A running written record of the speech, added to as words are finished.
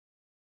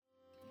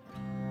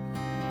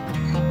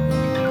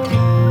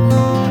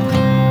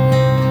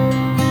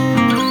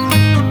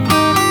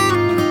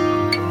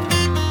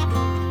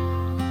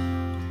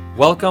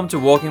Welcome to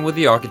Walking with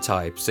the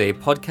Archetypes, a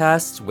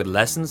podcast with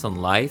lessons on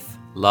life,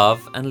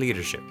 love, and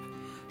leadership.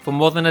 For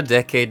more than a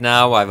decade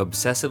now, I've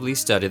obsessively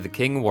studied the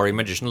King, Warrior,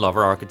 Magician,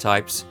 Lover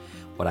archetypes,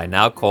 what I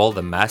now call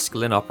the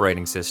masculine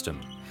operating system.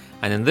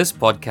 And in this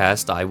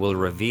podcast, I will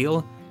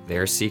reveal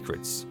their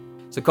secrets.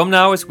 So come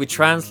now as we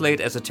translate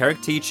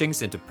esoteric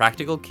teachings into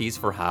practical keys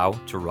for how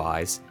to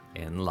rise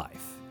in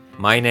life.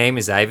 My name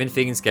is Eivind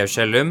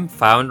Figenschou-Schellum,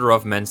 founder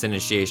of Men's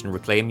Initiation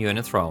Reclaim You in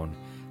a Throne,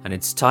 and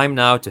it's time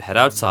now to head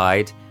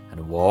outside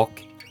and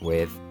walk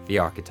with the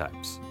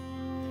archetypes.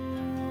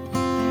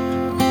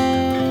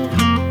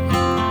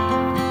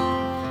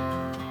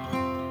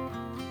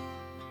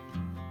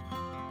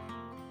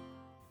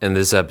 In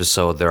this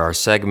episode, there are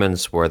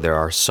segments where there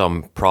are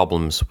some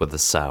problems with the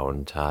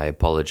sound. I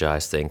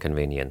apologize for the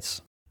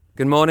inconvenience.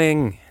 Good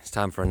morning. It's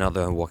time for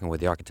another Walking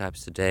with the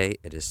Archetypes today.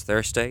 It is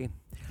Thursday.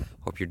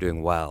 Hope you're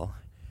doing well.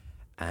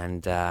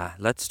 And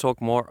let's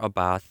talk more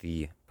about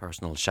the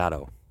personal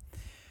shadow.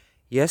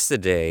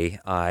 Yesterday,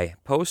 I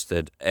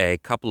posted a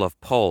couple of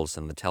polls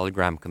in the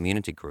Telegram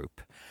community group.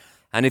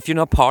 And if you're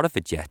not part of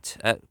it yet,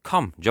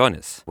 come join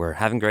us. We're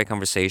having great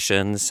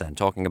conversations and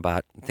talking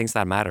about things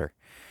that matter.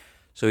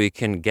 So you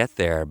can get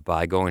there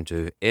by going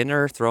to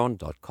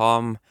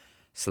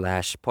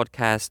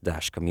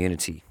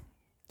innerthrone.com/podcast-community.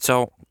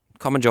 So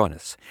come and join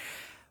us.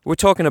 We're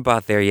talking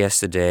about there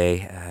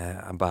yesterday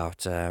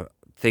about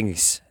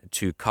things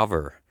to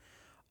cover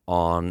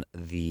on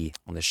the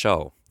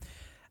show.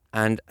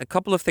 And a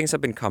couple of things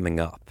have been coming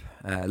up.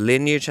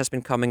 Lineage has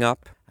been coming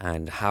up,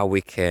 and how we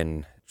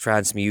can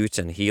transmute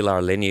and heal our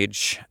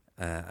lineage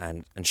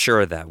and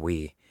ensure that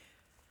we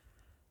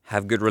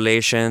have good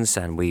relations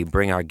and we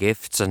bring our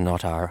gifts and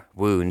not our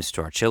wounds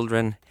to our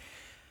children.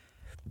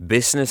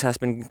 Business has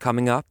been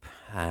coming up,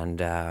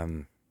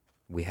 and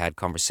we had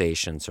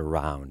conversations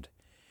around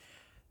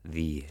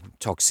the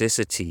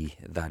toxicity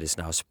that is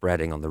now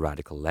spreading on the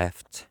radical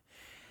left.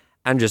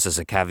 And just as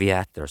a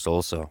caveat, there's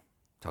also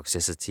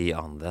toxicity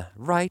on the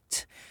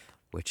right,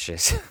 which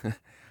is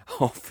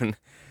often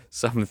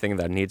something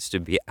that needs to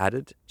be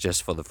added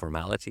just for the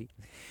formality.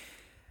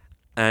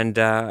 And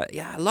a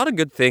lot of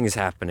good things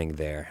happening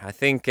there. I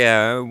think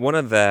one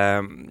of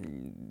the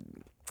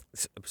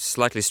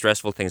slightly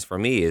stressful things for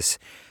me is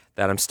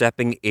that I'm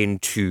stepping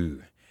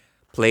into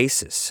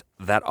places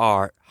that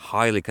are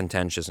highly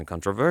contentious and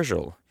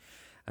controversial.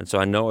 And so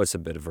I know it's a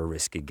bit of a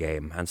risky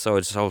game. And so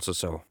it's also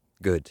so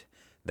good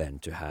then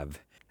to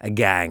have a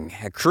gang,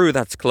 a crew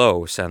that's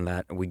close, and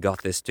that we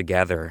got this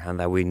together, and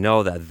that we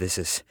know that this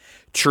is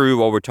true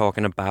what we're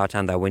talking about,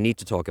 and that we need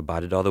to talk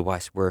about it,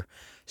 otherwise we're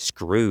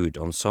screwed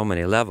on so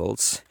many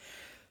levels.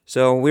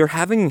 So we're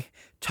having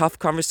tough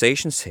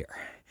conversations here,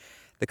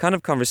 the kind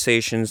of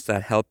conversations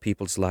that help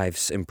people's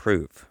lives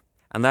improve.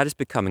 And that is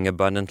becoming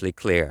abundantly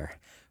clear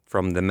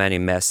from the many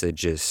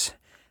messages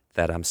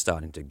that I'm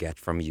starting to get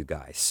from you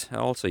guys,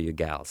 also you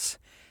gals,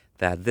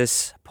 that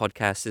this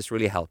podcast is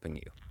really helping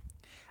you.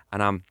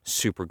 And I'm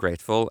super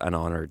grateful and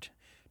honored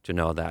to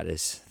know that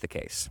is the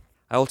case.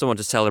 I also want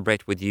to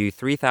celebrate with you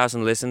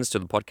 3,000 listens to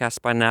the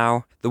podcast by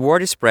now. The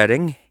word is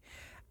spreading.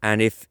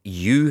 And if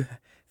you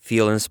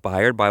feel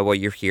inspired by what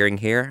you're hearing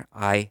here,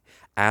 I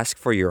ask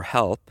for your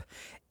help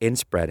in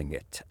spreading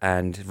it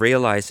and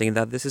realizing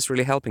that this is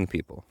really helping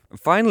people.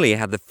 Finally, I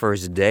had the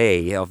first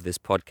day of this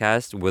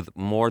podcast with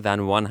more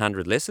than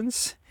 100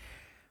 listens.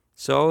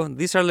 So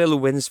these are little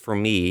wins for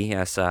me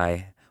as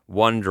I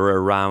wander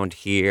around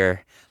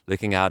here,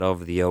 looking out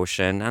over the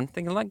ocean and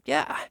thinking like,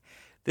 yeah,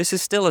 this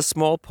is still a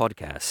small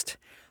podcast,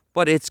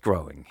 but it's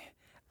growing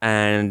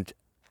and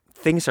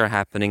things are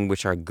happening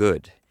which are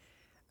good.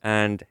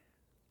 And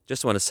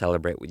just want to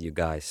celebrate with you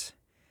guys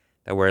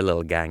that we're a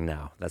little gang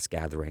now that's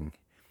gathering,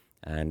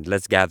 and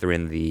let's gather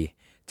in the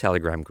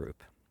Telegram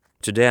group.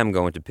 Today I'm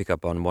going to pick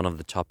up on one of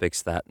the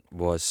topics that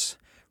was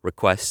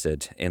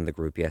requested in the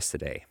group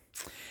yesterday,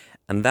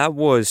 and that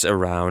was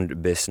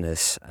around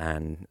business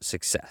and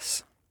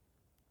success.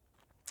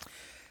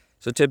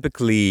 So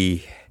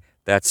typically,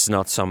 that's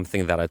not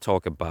something that I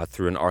talk about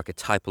through an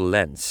archetypal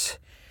lens,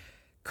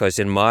 because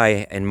in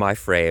my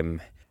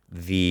frame,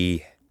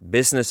 the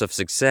business of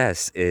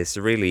success is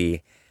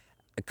really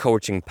a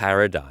coaching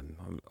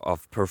paradigm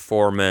of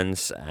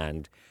performance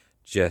and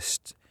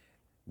just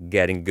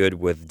getting good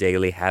with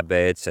daily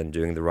habits and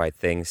doing the right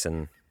things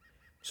and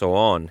so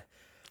on.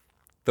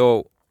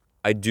 Though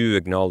I do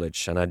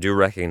acknowledge and I do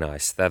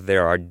recognize that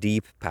there are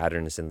deep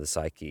patterns in the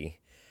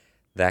psyche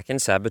that can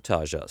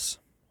sabotage us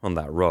on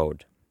that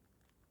road.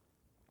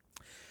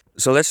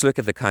 So let's look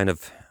at the kind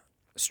of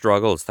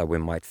struggles that we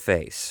might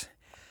face.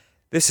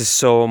 This is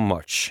so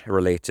much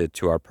related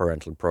to our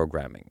parental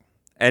programming.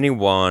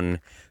 Anyone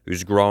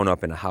who's grown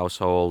up in a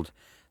household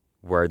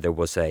where there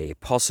was a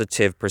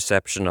positive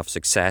perception of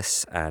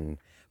success and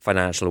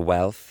financial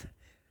wealth,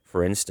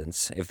 for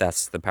instance, if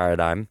that's the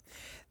paradigm,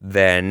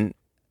 then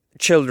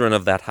children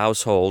of that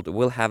household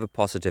will have a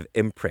positive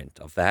imprint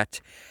of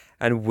that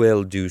and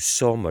will do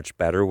so much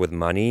better with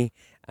money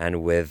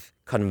and with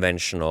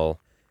conventional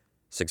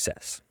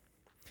success.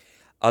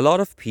 A lot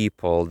of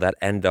people that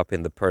end up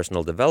in the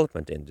personal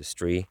development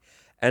industry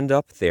end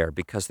up there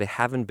because they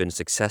haven't been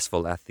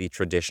successful at the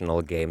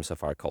traditional games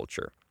of our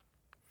culture.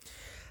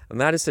 And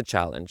that is a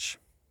challenge.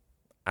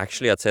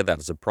 Actually, I'd say that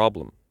is a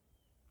problem,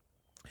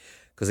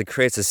 because it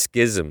creates a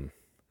schism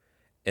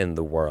in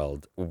the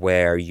world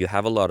where you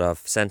have a lot of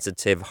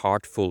sensitive,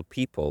 heartful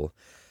people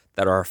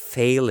that are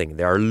failing.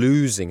 They are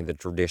losing the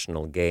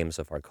traditional games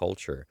of our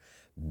culture.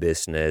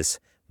 Business,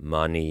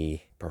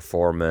 money,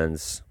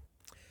 performance.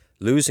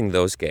 Losing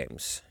those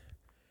games.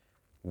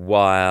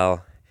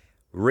 While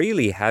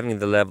really having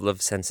the level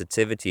of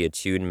sensitivity,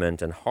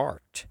 attunement, and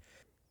heart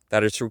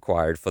that is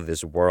required for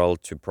this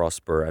world to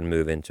prosper and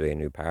move into a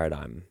new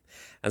paradigm.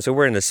 And so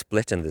we're in a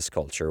split in this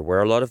culture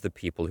where a lot of the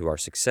people who are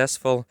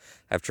successful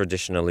have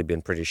traditionally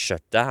been pretty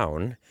shut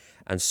down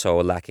and so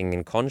lacking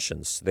in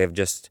conscience. They've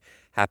just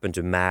happened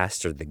to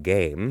master the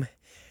game.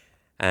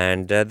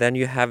 And then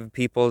you have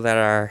people that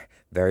are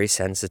very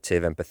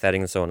sensitive, empathetic,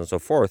 and so on and so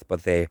forth,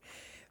 but they're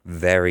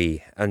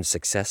very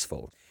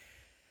unsuccessful.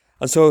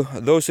 And so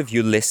those of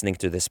you listening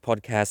to this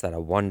podcast that are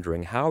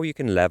wondering how you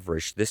can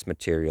leverage this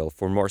material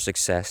for more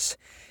success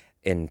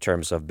in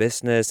terms of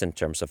business, in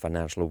terms of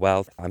financial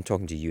wealth, I'm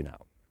talking to you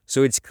now.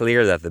 So it's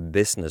clear that the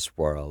business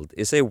world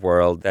is a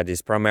world that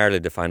is primarily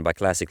defined by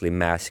classically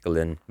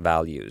masculine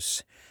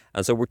values.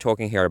 And so we're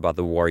talking here about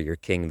the warrior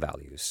king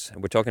values.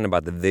 We're talking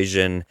about the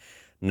vision,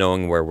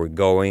 knowing where we're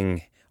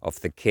going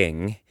of the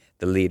king,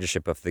 the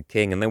leadership of the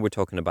king, and then we're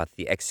talking about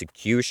the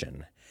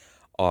execution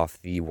of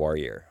the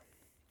warrior.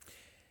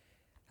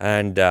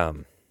 And a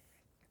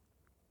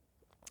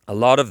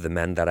lot of the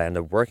men that I end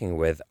up working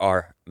with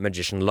are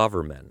magician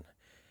lover men,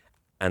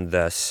 and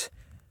thus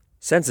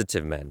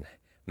sensitive men,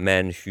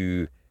 men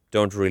who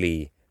don't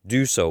really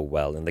do so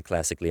well in the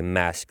classically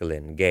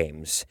masculine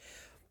games.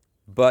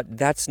 But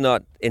that's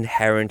not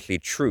inherently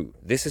true.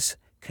 This is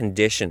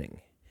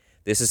conditioning.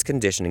 This is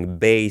conditioning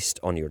based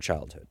on your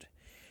childhood.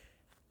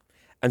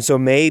 And so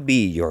maybe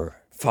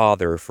your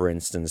father, for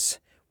instance,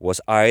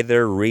 was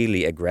either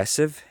really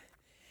aggressive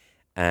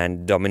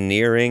and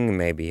domineering,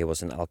 maybe he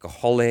was an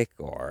alcoholic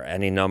or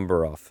any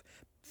number of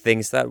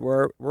things that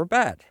were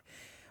bad.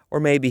 Or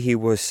maybe he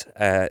was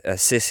a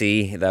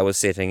sissy that was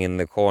sitting in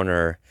the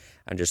corner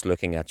and just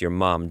looking at your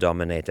mom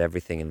dominate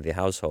everything in the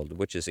household,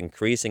 which is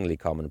increasingly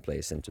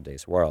commonplace in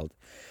today's world.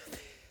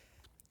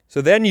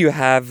 So then you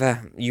have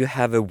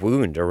a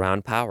wound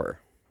around power.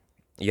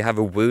 You have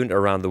a wound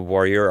around the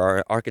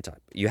warrior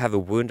archetype. You have a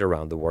wound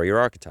around the warrior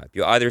archetype.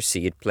 You either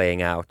see it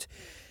playing out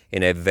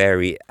in a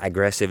very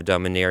aggressive,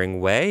 domineering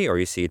way, or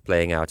you see it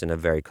playing out in a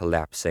very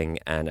collapsing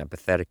and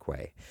apathetic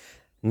way.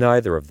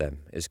 Neither of them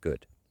is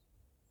good.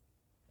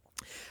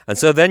 And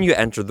so then you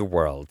enter the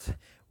world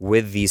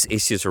with these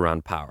issues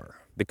around power,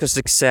 because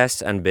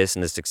success and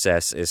business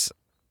success is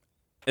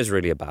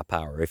really about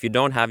power. If you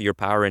don't have your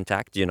power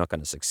intact, you're not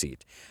going to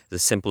succeed. It's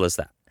as simple as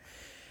that.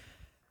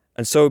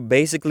 And so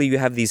basically you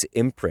have these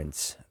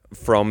imprints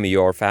from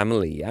your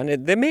family,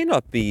 and they may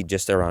not be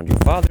just around your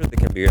father, they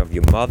can be of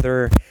your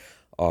mother,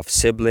 of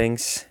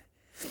siblings.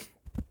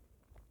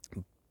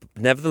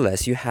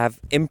 Nevertheless, you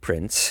have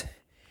imprints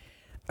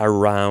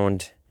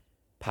around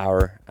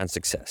power and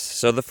success.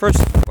 So the first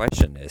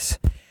question is,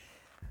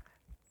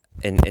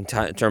 in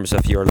terms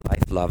of your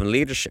life, love, and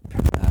leadership,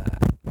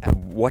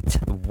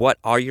 what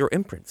are your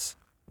imprints?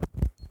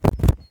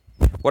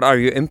 What are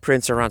your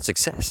imprints around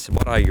success?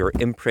 What are your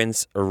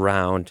imprints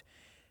around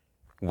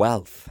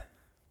wealth?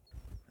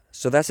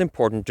 So that's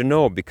important to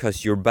know,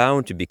 because you're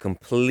bound to be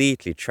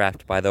completely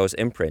trapped by those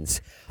imprints,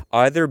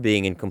 either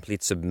being in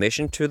complete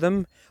submission to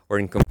them or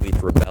in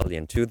complete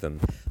rebellion to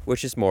them,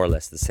 which is more or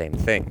less the same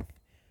thing.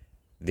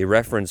 The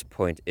reference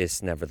point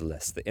is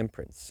nevertheless the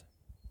imprints.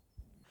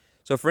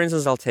 So for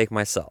instance, I'll take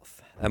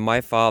myself. And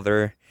my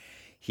father,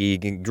 he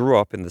grew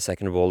up in the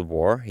Second World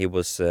War. He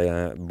was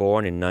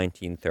born in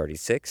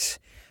 1936.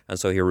 And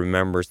so he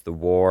remembers the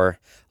war,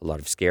 a lot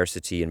of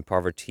scarcity and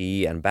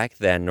poverty. And back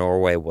then,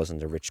 Norway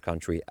wasn't a rich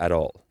country at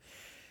all.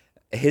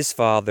 His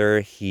father,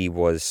 he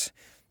was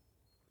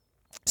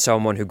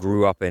someone who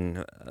grew up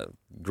in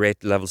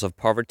great levels of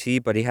poverty,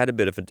 but he had a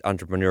bit of an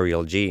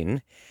entrepreneurial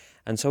gene.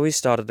 And so he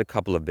started a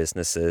couple of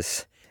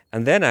businesses.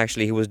 And then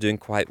actually he was doing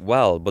quite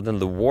well. But then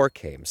the war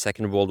came,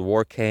 Second World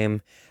War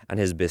came, and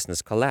his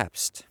business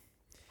collapsed.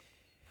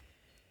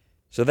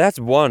 So that's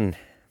one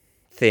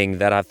thing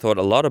that I've thought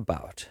a lot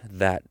about,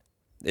 that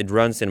it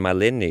runs in my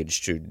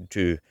lineage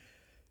to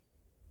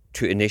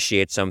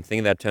initiate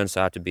something that turns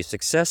out to be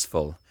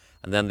successful,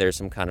 and then there's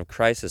some kind of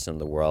crisis in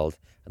the world,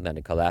 and then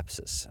it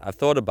collapses. I've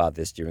thought about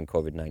this during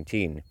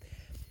COVID-19,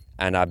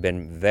 and I've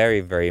been very,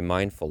 very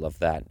mindful of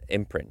that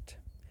imprint,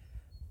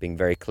 being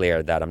very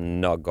clear that I'm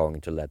not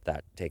going to let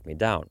that take me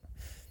down.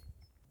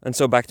 And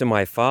so back to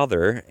my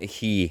father,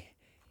 he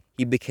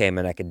became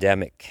an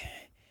academic,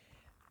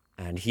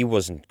 and he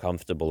wasn't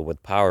comfortable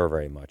with power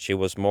very much. He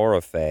was more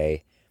of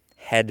a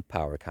head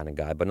power kind of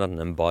guy, but not an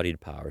embodied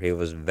power. He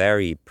was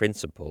very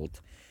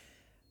principled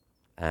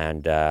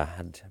and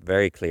had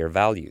very clear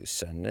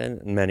values. And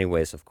in many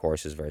ways, of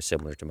course, is very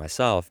similar to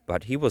myself.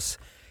 But he was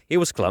He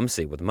was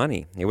clumsy with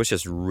money. He was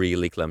just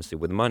really clumsy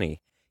with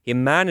money. He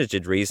managed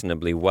it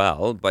reasonably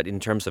well, but in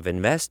terms of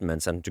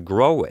investments and to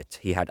grow it,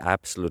 he had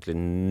absolutely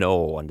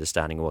no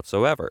understanding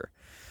whatsoever.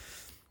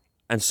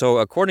 And so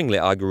accordingly,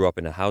 I grew up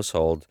in a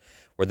household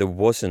where there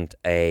wasn't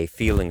a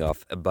feeling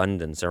of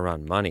abundance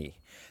around money.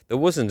 There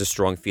wasn't a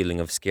strong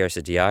feeling of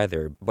scarcity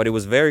either, but it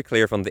was very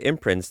clear from the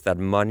imprints that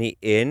money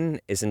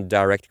in is in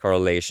direct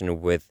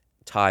correlation with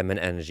time and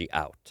energy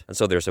out. And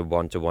so there's a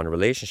one-to-one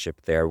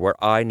relationship there where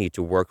I need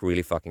to work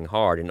really fucking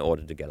hard in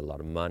order to get a lot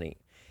of money.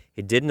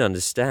 He didn't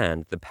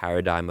understand the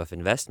paradigm of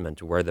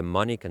investment where the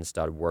money can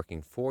start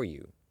working for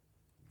you.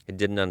 He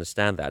didn't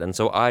understand that, and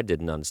so I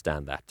didn't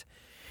understand that.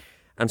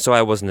 And so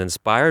I wasn't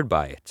inspired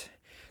by it,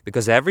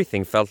 because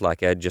everything felt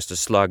like I had just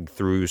slug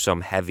through some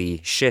heavy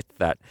shit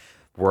that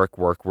work,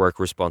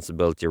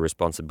 responsibility,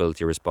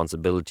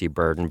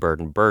 burden,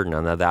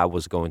 and that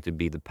was going to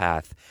be the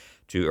path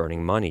to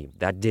earning money.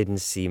 That didn't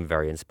seem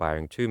very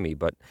inspiring to me,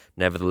 but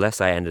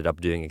nevertheless, I ended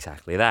up doing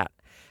exactly that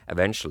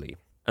eventually.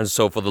 And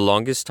so for the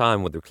longest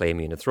time with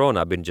Reclaiming the Throne,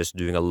 I've been just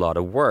doing a lot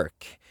of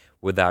work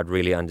without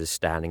really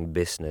understanding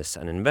business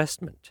and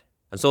investment.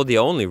 And so the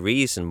only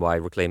reason why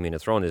Reclaiming the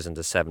Throne isn't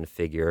a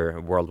 7-figure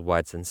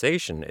worldwide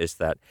sensation is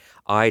that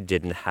I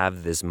didn't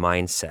have this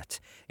mindset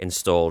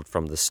installed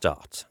from the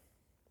start.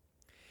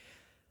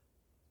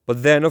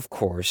 But then, of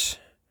course,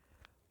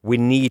 we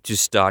need to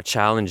start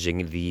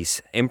challenging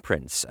these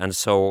imprints. And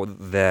so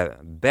the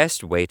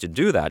best way to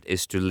do that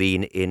is to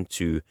lean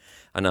into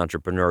an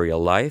entrepreneurial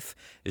life,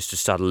 is to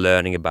start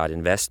learning about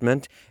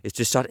investment, is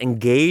to start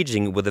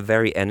engaging with the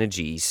very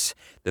energies,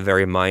 the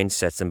very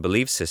mindsets and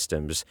belief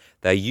systems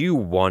that you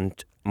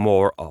want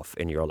more of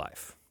in your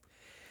life.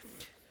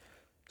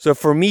 So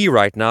for me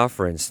right now,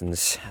 for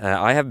instance,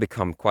 I have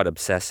become quite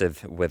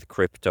obsessive with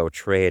crypto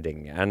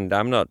trading, and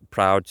I'm not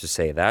proud to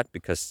say that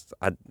because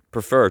I'd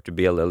prefer to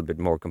be a little bit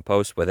more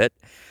composed with it.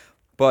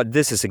 But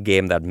this is a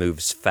game that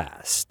moves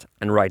fast.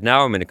 And right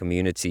now I'm in a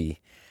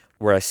community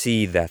where I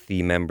see that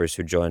the members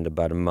who joined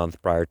about a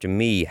month prior to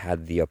me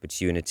had the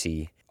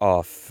opportunity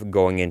of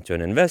going into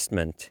an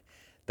investment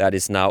that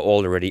is now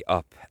already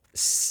up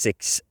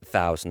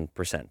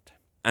 6,000%.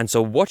 And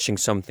so watching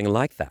something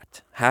like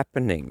that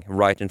happening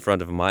right in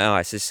front of my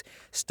eyes is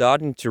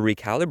starting to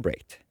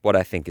recalibrate what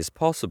I think is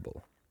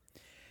possible.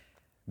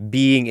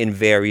 Being in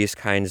various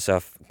kinds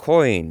of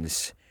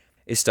coins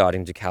is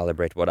starting to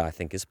calibrate what I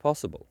think is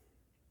possible.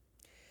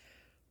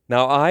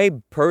 Now, I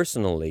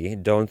personally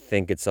don't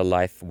think it's a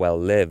life well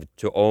lived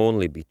to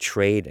only be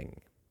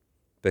trading,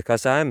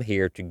 because I'm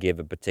here to give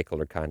a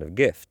particular kind of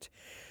gift.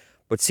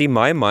 But see,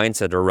 my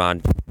mindset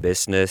around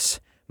business,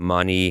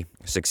 money,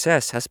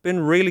 success has been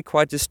really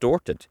quite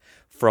distorted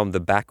from the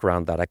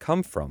background that I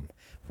come from,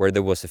 where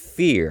there was a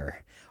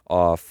fear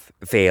of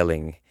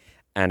failing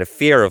and a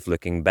fear of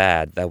looking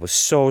bad that was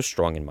so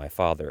strong in my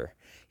father.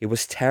 He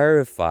was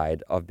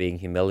terrified of being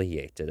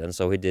humiliated, and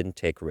so he didn't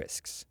take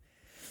risks.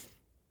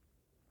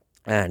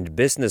 And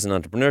business and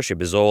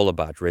entrepreneurship is all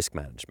about risk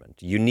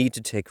management. You need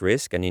to take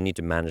risk and you need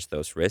to manage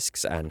those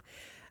risks and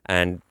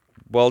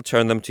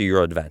turn them to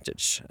your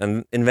advantage.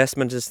 And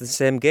investment is the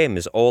same game,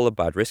 is all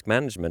about risk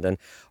management. And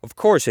of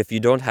course, if you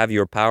don't have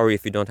your power,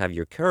 if you don't have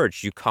your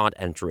courage, you can't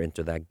enter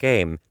into that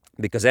game.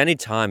 Because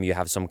anytime you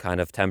have some kind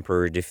of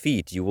temporary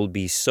defeat, you will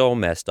be so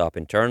messed up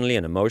internally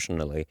and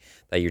emotionally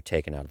that you're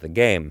taken out of the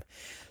game.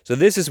 So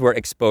this is where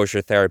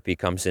exposure therapy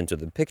comes into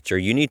the picture.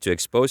 You need to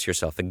expose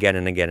yourself again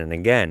and again and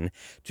again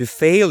to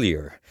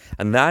failure.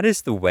 And that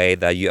is the way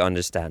that you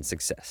understand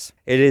success.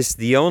 It is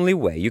the only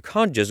way. You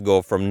can't just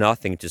go from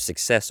nothing to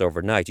success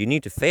overnight. You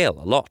need to fail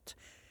a lot.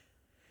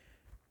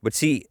 But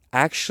see,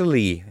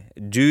 actually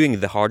doing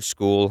the hard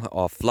school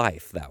of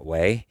life that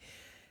way,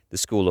 the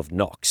school of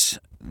Knox,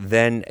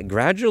 then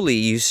gradually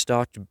you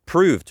start to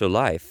prove to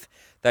life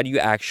that you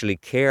actually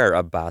care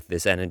about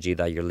this energy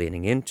that you're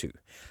leaning into.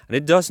 And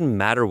it doesn't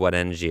matter what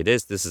energy it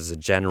is, this is a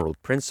general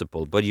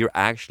principle, but you're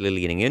actually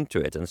leaning into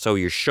it. And so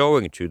you're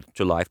showing to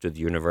life, to the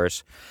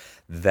universe,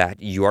 that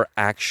you are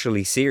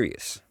actually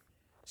serious.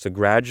 So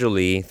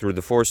gradually, through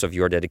the force of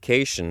your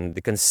dedication,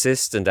 the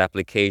consistent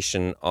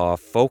application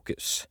of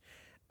focus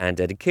and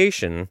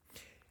dedication,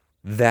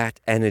 that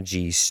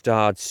energy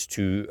starts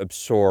to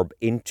absorb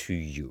into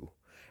you.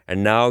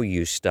 And now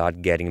you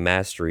start getting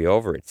mastery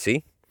over it,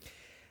 see?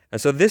 And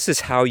so this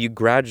is how you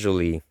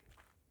gradually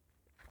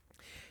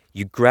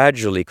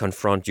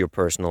confront your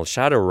personal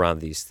shadow around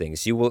these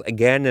things. You will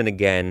again and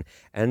again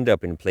end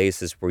up in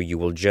places where you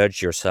will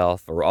judge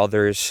yourself or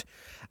others,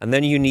 and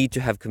then you need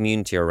to have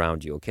community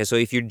around you. Okay, so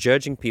if you're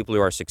judging people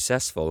who are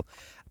successful,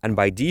 and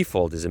by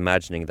default is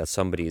imagining that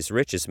somebody is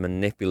rich, is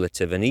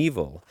manipulative and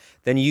evil,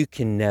 then you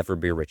can never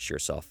be rich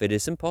yourself. It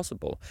is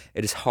impossible.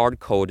 It is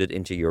hard-coded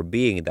into your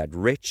being that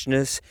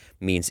richness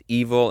means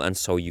evil, and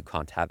so you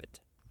can't have it.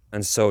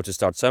 And so to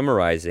start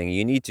summarizing,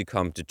 you need to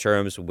come to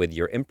terms with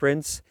your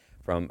imprints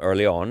from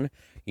early on.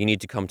 You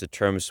need to come to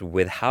terms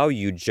with how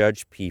you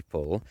judge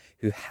people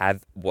who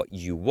have what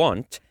you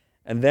want.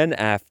 And then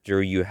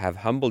after you have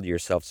humbled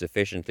yourself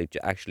sufficiently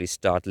to actually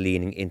start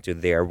leaning into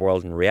their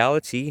world and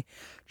reality,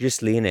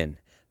 just lean in.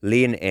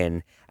 lean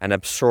in and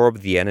absorb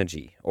the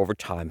energy over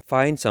time.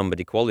 Find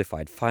somebody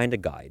qualified, find a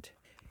guide.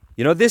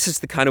 You know, this is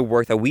the kind of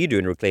work that we do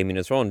in Reclaiming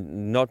the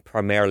Throne, not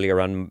primarily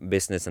around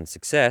business and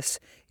success,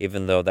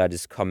 even though that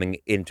is coming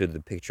into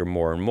the picture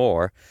more and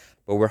more,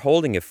 but we're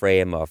holding a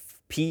frame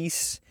of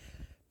peace,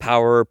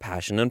 power,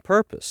 passion, and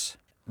purpose.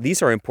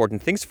 These are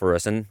important things for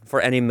us and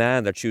for any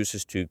man that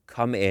chooses to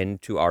come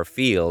into our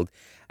field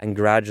and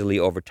gradually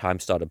over time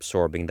start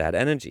absorbing that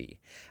energy.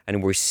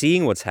 And we're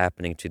seeing what's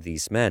happening to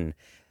these men.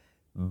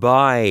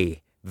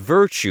 By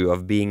virtue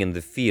of being in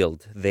the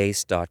field, they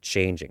start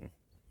changing.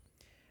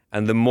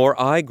 And the more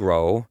I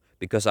grow,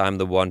 because I'm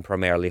the one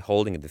primarily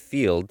holding the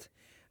field,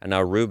 and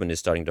now Ruben is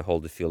starting to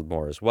hold the field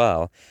more as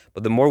well,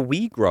 but the more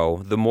we grow,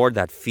 the more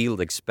that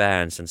field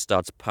expands and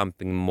starts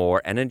pumping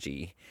more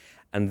energy.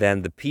 And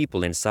then the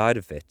people inside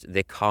of it,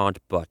 they can't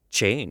but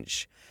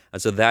change.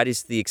 And so that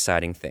is the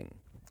exciting thing.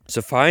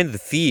 So find the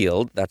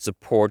field that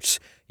supports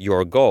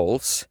your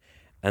goals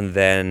and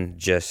then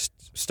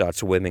just start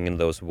swimming in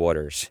those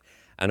waters.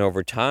 And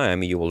over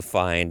time, you will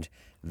find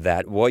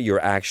that what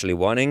you're actually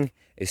wanting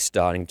is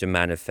starting to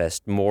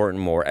manifest more and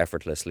more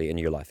effortlessly in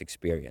your life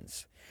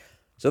experience.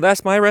 So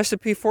that's my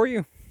recipe for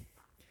you.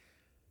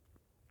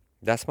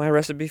 That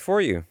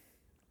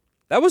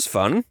was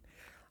fun.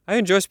 I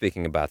enjoy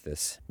speaking about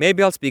this.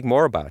 Maybe I'll speak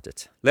more about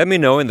it. Let me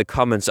know in the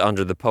comments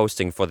under the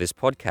posting for this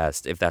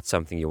podcast if that's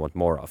something you want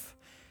more of.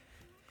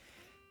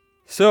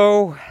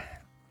 So,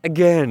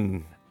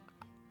 again,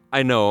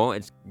 I know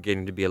it's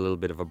getting to be a little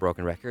bit of a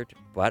broken record,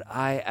 but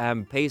I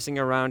am pacing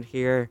around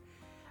here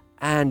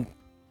and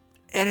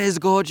it is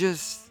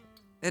gorgeous.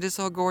 It is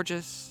so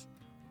gorgeous.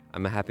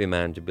 I'm a happy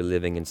man to be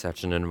living in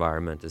such an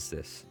environment as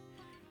this.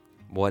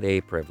 What a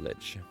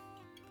privilege.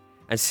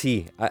 And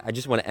see, I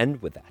just want to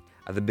end with that.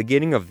 At the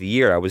beginning of the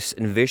year, I was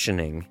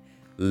envisioning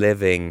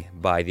living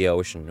by the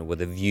ocean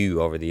with a view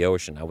over the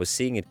ocean. I was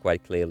seeing it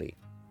quite clearly.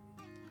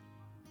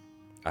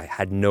 I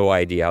had no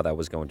idea how that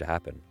was going to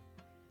happen.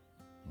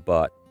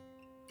 But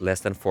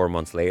less than 4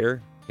 months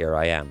later, here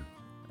I am,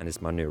 and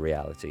it's my new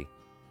reality.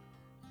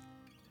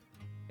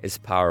 It's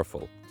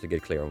powerful to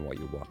get clear on what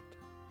you want.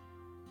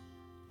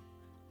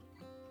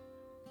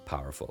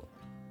 Powerful.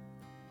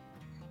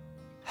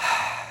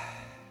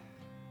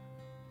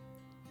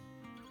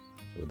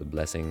 With the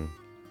blessing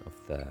of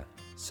the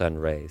sun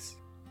rays,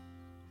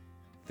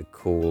 the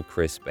cool,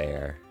 crisp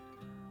air,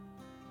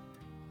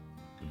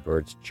 the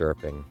birds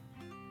chirping,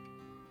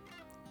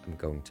 I'm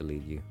going to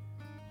leave you.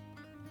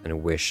 And I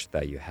wish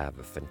that you have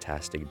a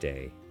fantastic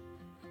day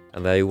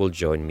and that you will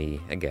join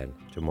me again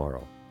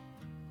tomorrow.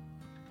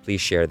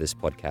 Please share this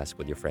podcast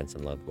with your friends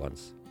and loved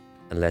ones,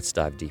 and let's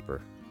dive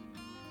deeper.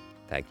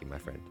 Thank you, my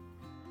friend.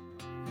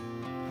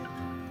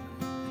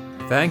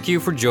 Thank you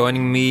for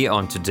joining me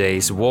on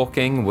today's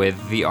Walking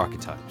with the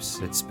Archetypes.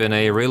 It's been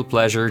a real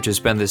pleasure to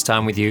spend this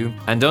time with you.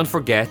 And don't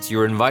forget,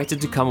 you're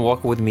invited to come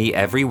walk with me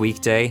every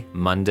weekday,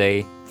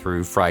 Monday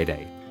through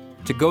Friday.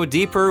 To go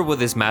deeper with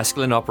this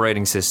masculine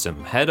operating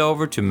system, head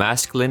over to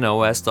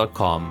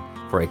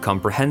masculineos.com for a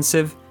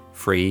comprehensive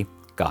free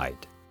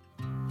guide.